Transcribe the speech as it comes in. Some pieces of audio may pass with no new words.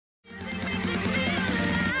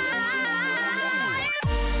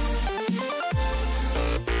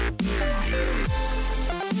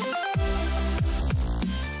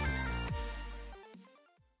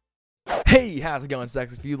how's it going,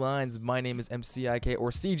 sexy felines? My name is M.C.I.K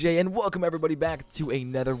or CJ, and welcome everybody back to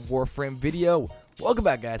another Warframe video. Welcome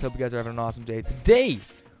back, guys. Hope you guys are having an awesome day. Today,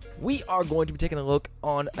 we are going to be taking a look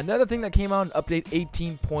on another thing that came out in update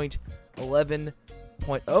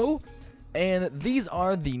 18.11.0, and these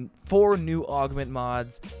are the 4 new Augment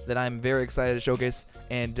mods that I'm very excited to showcase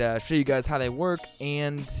and show you guys how they work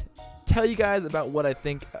and tell you guys about what I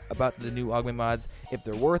think about the new Augment mods, if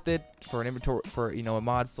they're worth it for an inventory, for a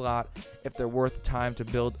mod slot, if they're worth time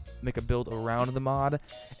to make a build around the mod,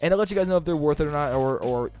 and I'll let you guys know if they're worth it or not,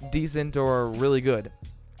 or decent or really good.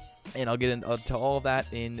 And I'll get into all of that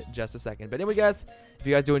in just a second. But anyway, guys, if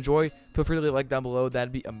you guys do enjoy, feel free to leave a like down below.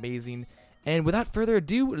 That'd be amazing. And without further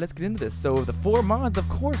ado, let's get into this. So the 4 mods, of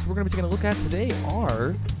course, we're going to be taking a look at today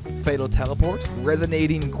are Fatal Teleport,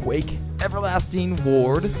 Resonating Quake, Everlasting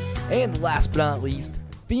Ward, and last but not least,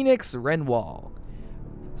 Phoenix Renwall.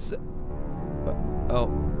 So,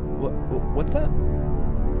 what's that?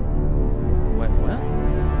 Wait, what?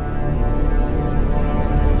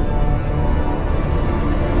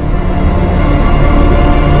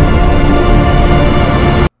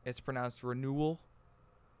 It's pronounced renewal.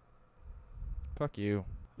 Fuck you.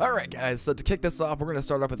 Alright, guys, so to kick this off, we're going to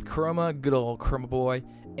start off with Chroma, good old Chroma boy,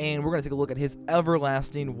 and we're going to take a look at his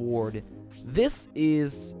Everlasting Ward. This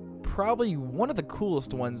is probably one of the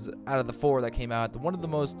coolest ones out of the 4 that came out. One of the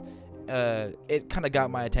most, it kind of got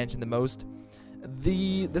my attention the most.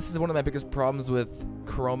 This is one of my biggest problems with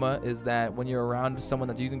Chroma, is that when you're around someone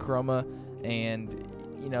that's using Chroma and,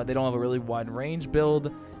 you know, they don't have a really wide range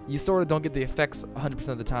build, you sort of don't get the effects 100%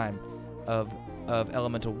 of the time of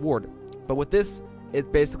Elemental Ward. But with this,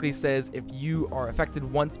 it basically says if you are affected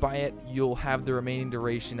once by it, you'll have the remaining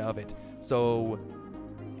duration of it. So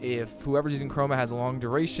if whoever's using Chroma has a long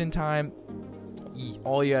duration time,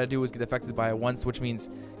 all you gotta do is get affected by it once, which means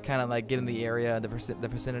kind of like get in the area, the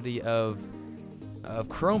vicinity of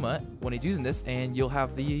Chroma when he's using this, and you'll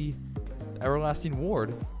have the Everlasting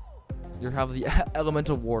Ward. You'll have the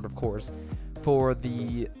Elemental Ward, of course, for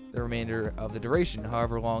the remainder of the duration,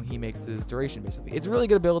 however long he makes his duration, basically. It's a really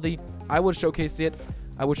good ability. I would showcase it.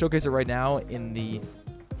 I would showcase it right now in the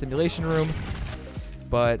simulation room,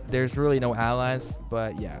 but there's really no allies.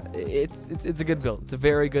 But yeah, it's a good build. It's a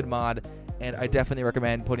very good mod, and I definitely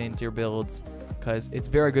recommend putting it into your builds because it's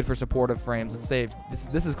very good for supportive frames. Let's say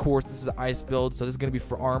this is course, this is an ice build, so this is going to be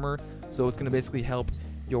for armor, so it's going to basically help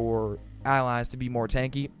your allies to be more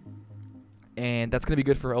tanky. And that's going to be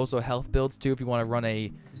good for also health builds too. If you want to run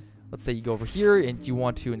let's say you go over here and you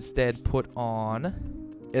want to instead put on,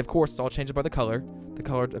 of course, it's all changed by the color. The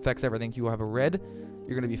color affects everything. You will have a red.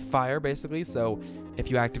 You're going to be fire, basically. So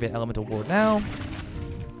if you activate Elemental Ward now,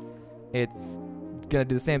 it's going to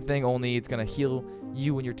do the same thing, only it's going to heal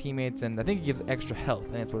you and your teammates, and I think it gives extra health.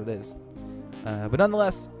 I think that's what it is. But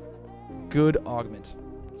nonetheless, good augment.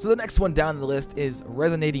 So the next one down the list is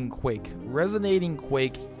Resonating Quake. Resonating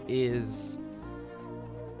Quake is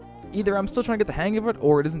either I'm still trying to get the hang of it,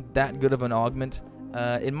 or it isn't that good of an augment.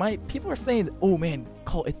 People are saying, oh man,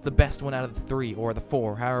 Cole, it's the best one out of the 3 or the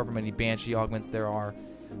 4, however many Banshee augments there are.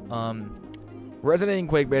 Resonating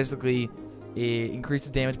Quake basically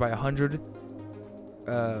increases damage by 100,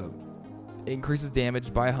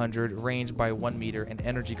 range by 1 meter, and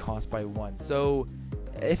energy cost by 1. So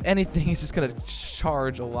if anything, it's just gonna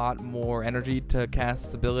charge a lot more energy to cast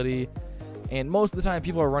this ability. And most of the time,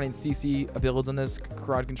 people are running CC builds on this,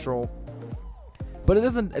 crowd control. But it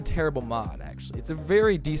isn't a terrible mod, actually. It's a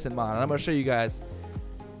very decent mod, and I'm going to show you guys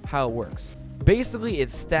how it works. Basically, it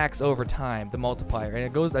stacks over time, the multiplier, and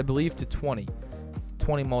it goes, I believe, to 20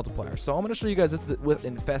 multiplier. So I'm going to show you guys this with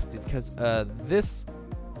Infested, because this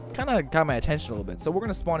kind of got my attention a little bit. So we're going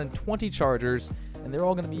to spawn in 20 chargers, and they're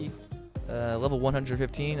all going to be level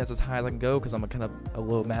 115. That's as high as I can go, because I'm kind of a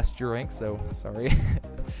low master rank, so sorry.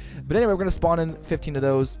 But anyway, we're going to spawn in 15 of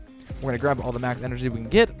those. We're going to grab all the max energy we can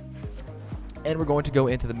get. And we're going to go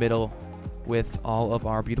into the middle with all of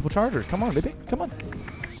our beautiful chargers. Come on, baby. Come on.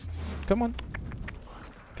 Come on.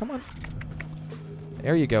 Come on.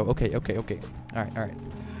 There you go. Okay. All right.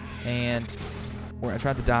 And we're going to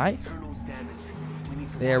try to die.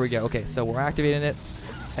 There we go. Okay, so we're activating it.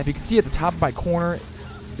 If you can see at the top of my corner,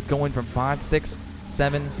 it's going from 5, 6,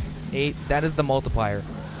 7, 8. That is the multiplier.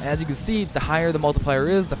 And as you can see, the higher the multiplier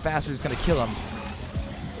is, the faster it's going to kill him.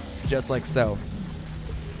 Just like so.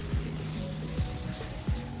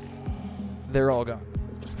 They're all gone.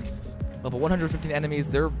 Level 115 enemies,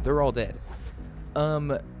 they're all dead.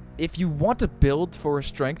 If you want to build for a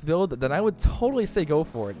strength build, then I would totally say go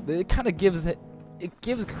for it. It kind of gives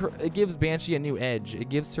Banshee a new edge. It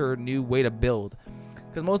gives her a new way to build.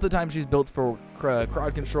 Because most of the time she's built for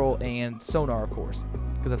crowd control and sonar, of course.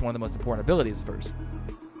 because that's one of the most important abilities first.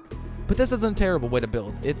 But this isn't a terrible way to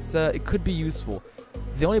build. It could be useful.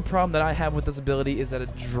 The only problem that I have with this ability is that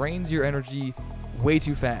it drains your energy way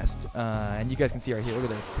too fast. And you guys can see right here. Look at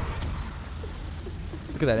this.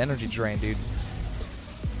 Look at that energy drain, dude.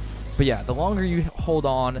 But yeah, the longer you hold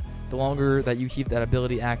on, the longer that you keep that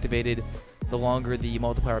ability activated, the longer the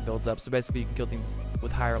multiplier builds up. So basically, you can kill things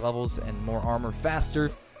with higher levels and more armor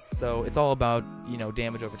faster. So it's all about, you know,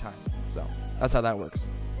 damage over time. So that's how that works.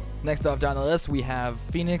 Next off down the list, we have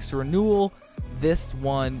Phoenix Renewal. This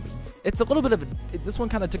one, it's a little bit of a, this one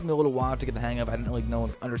kind of took me a little while to get the hang of. I didn't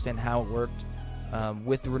really understand how it worked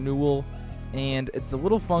with the renewal, and it's a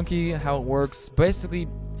little funky how it works. Basically,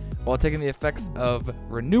 while taking the effects of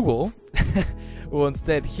renewal, will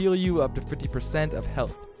instead heal you up to 50% of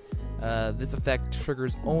health. This effect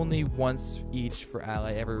triggers only once each for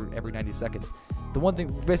ally every 90 seconds. The one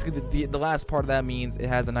thing, basically, the last part of that means it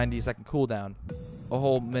has a 90-second cooldown, a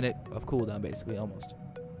whole minute of cooldown, basically, almost.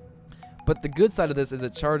 But the good side of this is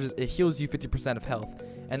it heals you 50% of health,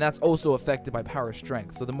 and that's also affected by power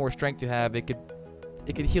strength. So the more strength you have, it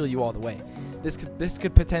could heal you all the way. This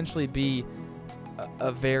could potentially be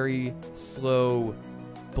a very slow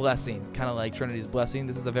blessing, kind of like Trinity's blessing.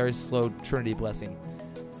 This is a very slow Trinity blessing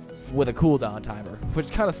with a cooldown timer,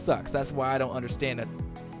 which kind of sucks. That's why I don't understand it.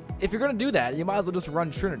 If you're gonna do that, you might as well just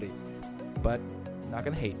run Trinity. But not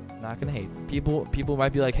gonna hate. Not gonna hate. People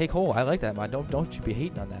might be like, "Hey Cole, I like that mod. Don't you be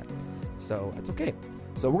hating on that." So it's okay.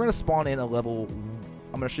 So we're gonna spawn in a level.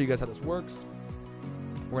 I'm gonna show you guys how this works.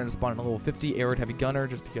 We're gonna spawn in a level 50 Arid Heavy Gunner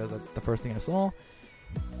just because that's the first thing I saw.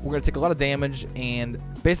 We're gonna take a lot of damage, and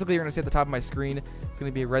basically you're gonna see at the top of my screen, it's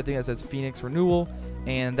gonna be a red thing that says Phoenix Renewal,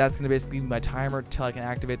 and that's gonna basically be my timer until I can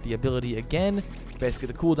activate the ability again. Basically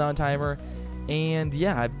the cooldown timer. And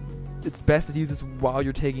yeah, it's best to use this while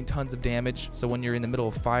you're taking tons of damage. So when you're in the middle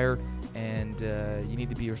of fire and you need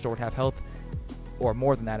to be restored half health, or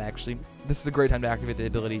more than that actually, this is a great time to activate the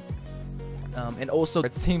ability. And also,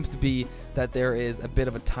 it seems to be that there is a bit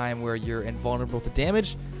of a time where you're invulnerable to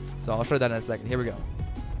damage. So I'll show you that in a second. Here we go.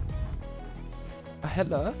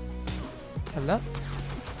 Hello. Hello.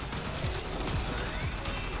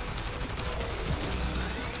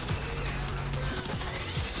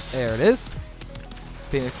 There it is.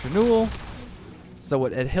 Phoenix Renewal. So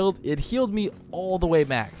it healed me all the way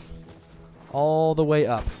max. All the way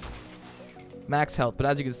up. Max health. But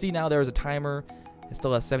as you can see now, there is a timer. It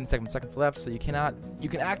still has 77 seconds left, so you can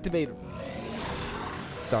activate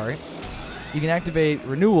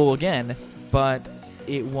Renewal again, but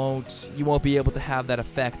you won't be able to have that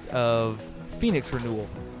effect of Phoenix Renewal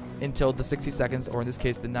until the 60 seconds, or in this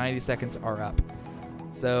case the 90 seconds are up.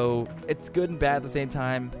 So it's good and bad at the same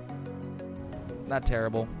time. Not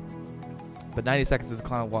terrible, but 90 seconds is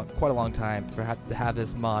quite a long time to have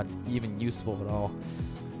this mod even useful at all.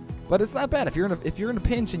 But it's not bad. If you're in a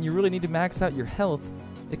pinch and you really need to max out your health,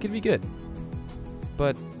 it could be good.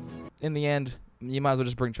 But in the end, you might as well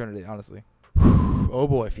just bring Trinity, honestly. Oh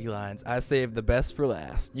boy, felines. I saved the best for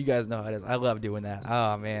last. You guys know how it is. I love doing that.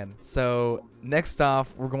 Oh man. So next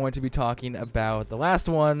off, we're going to be talking about the last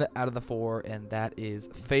one out of the 4, and that is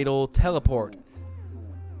Fatal Teleport.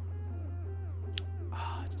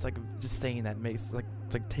 It's like just saying that makes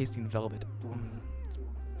it's like tasting velvet.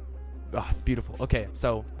 Oh, it's beautiful. Okay,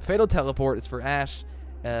 so Fatal Teleport is for Ashe,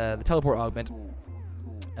 the Teleport Augment.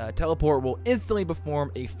 Teleport will instantly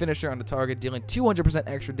perform a finisher on the target, dealing 200%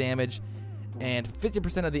 extra damage, and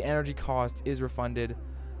 50% of the energy cost is refunded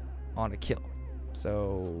on a kill.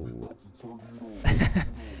 So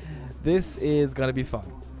this is gonna be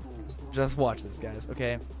fun. Just watch this, guys.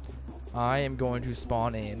 Okay, I am going to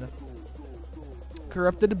spawn in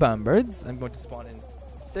Corrupted Bombards. I'm going to spawn in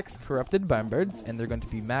 6 Corrupted Bombards, and they're going to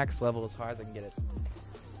be max level as high as I can get it.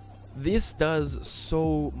 This does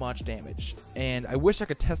so much damage, and I wish I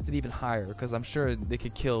could test it even higher, because I'm sure they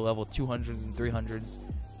could kill level 200s and 300s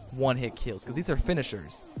one-hit kills, because these are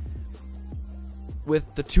finishers.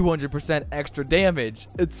 With the 200% extra damage,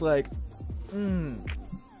 it's like,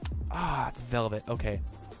 it's velvet. Okay,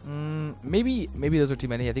 maybe those are too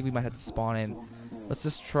many. I think we might have to spawn in. Let's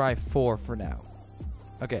just try 4 for now.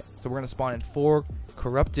 Okay, so we're gonna spawn in 4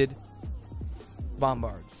 Corrupted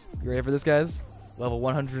Bombards. You ready for this, guys? Level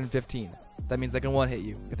 115. That means they can one-hit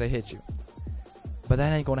you if they hit you. But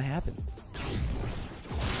that ain't gonna happen.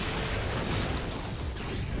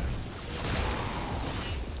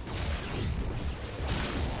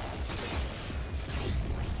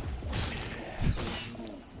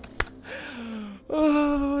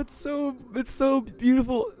 Oh, it's so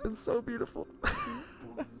beautiful. It's so beautiful.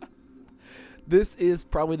 This is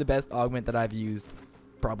probably the best augment that I've used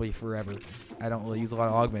probably forever. I don't really use a lot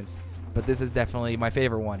of augments. but this is definitely my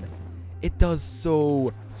favorite one. It does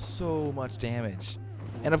so much damage.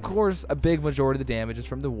 And of course, a big majority of the damage is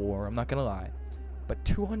from the war, I'm not gonna lie. But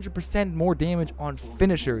 200% more damage on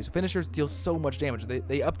finishers. Finishers deal so much damage. They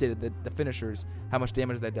updated the finishers, how much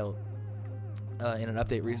damage they dealt in an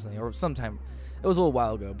update recently, or sometime. It was a little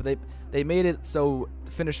while ago, but they made it so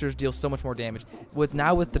finishers deal so much more damage. With the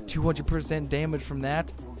 200% damage from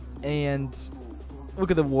that, and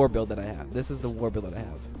look at the war build that I have. This is the war build that I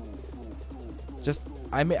have. Just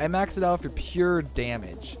I maxed it out for pure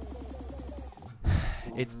damage.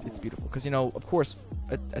 It's beautiful because, you know, of course,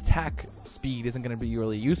 attack speed isn't going to be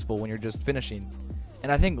really useful when you're just finishing,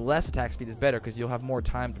 and I think less attack speed is better because you'll have more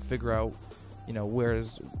time to figure out, you know,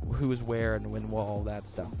 who's where and when, all that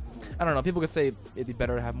stuff. I don't know. People could say it'd be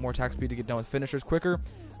better to have more attack speed to get done with finishers quicker.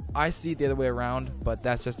 I see it the other way around, but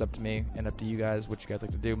that's just up to me and up to you guys, what you guys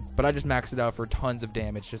like to do. But I just maxed it out for tons of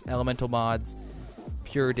damage, just elemental mods,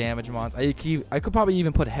 pure damage mods. I could probably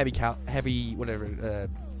even put heavy whatever.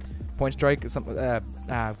 Point strike, something. God,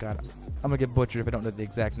 I'm gonna get butchered if I don't know the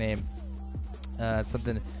exact name.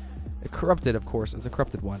 Something corrupted, of course. It's a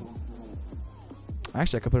corrupted one.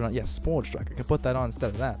 Actually, I could put it on. Yeah, spoiled strike. I could put that on instead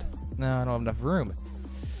of that. No, I don't have enough room.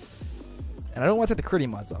 And I don't want to take the critty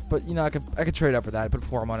mods off, but you know, I could trade up for that. Put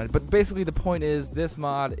 4 on it. But basically, the point is, this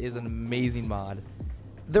mod is an amazing mod.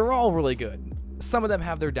 They're all really good. Some of them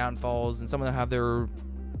have their downfalls, and some of them have their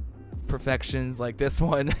perfections, like this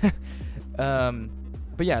one.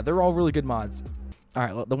 But yeah, they're all really good mods. All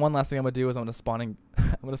right, the one last thing I'm gonna do is I'm gonna spawn in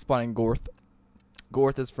Gorth.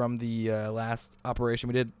 Gorth is from the last operation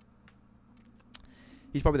we did.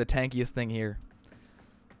 He's probably the tankiest thing here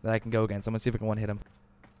that I can go against. I'm gonna see if I can one-hit him.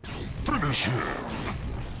 Finish him.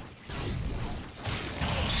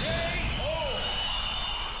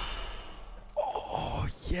 Oh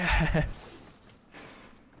yes!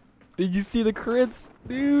 Did you see the crits,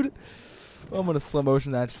 dude? I'm gonna slow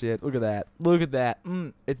motion that shit. Look at that. Look at that.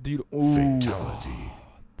 It's beautiful. Fatality.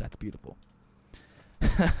 That's beautiful.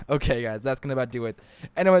 Okay, guys, that's gonna about do it.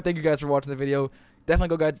 Anyway, thank you guys for watching the video.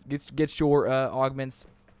 Definitely go get your augments.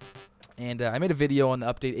 And I made a video on the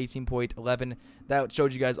update 18.11 that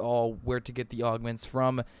showed you guys all where to get the augments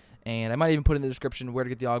from. And I might even put in the description where to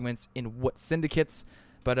get the augments in what syndicates.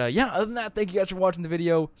 But yeah, other than that, thank you guys for watching the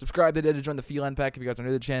video. Subscribe today to join the Feline Pack if you guys are new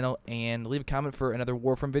to the channel. And leave a comment for another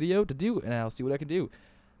Warframe video to do, and I'll see what I can do.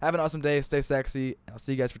 Have an awesome day. Stay sexy. And I'll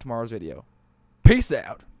see you guys for tomorrow's video. Peace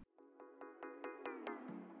out.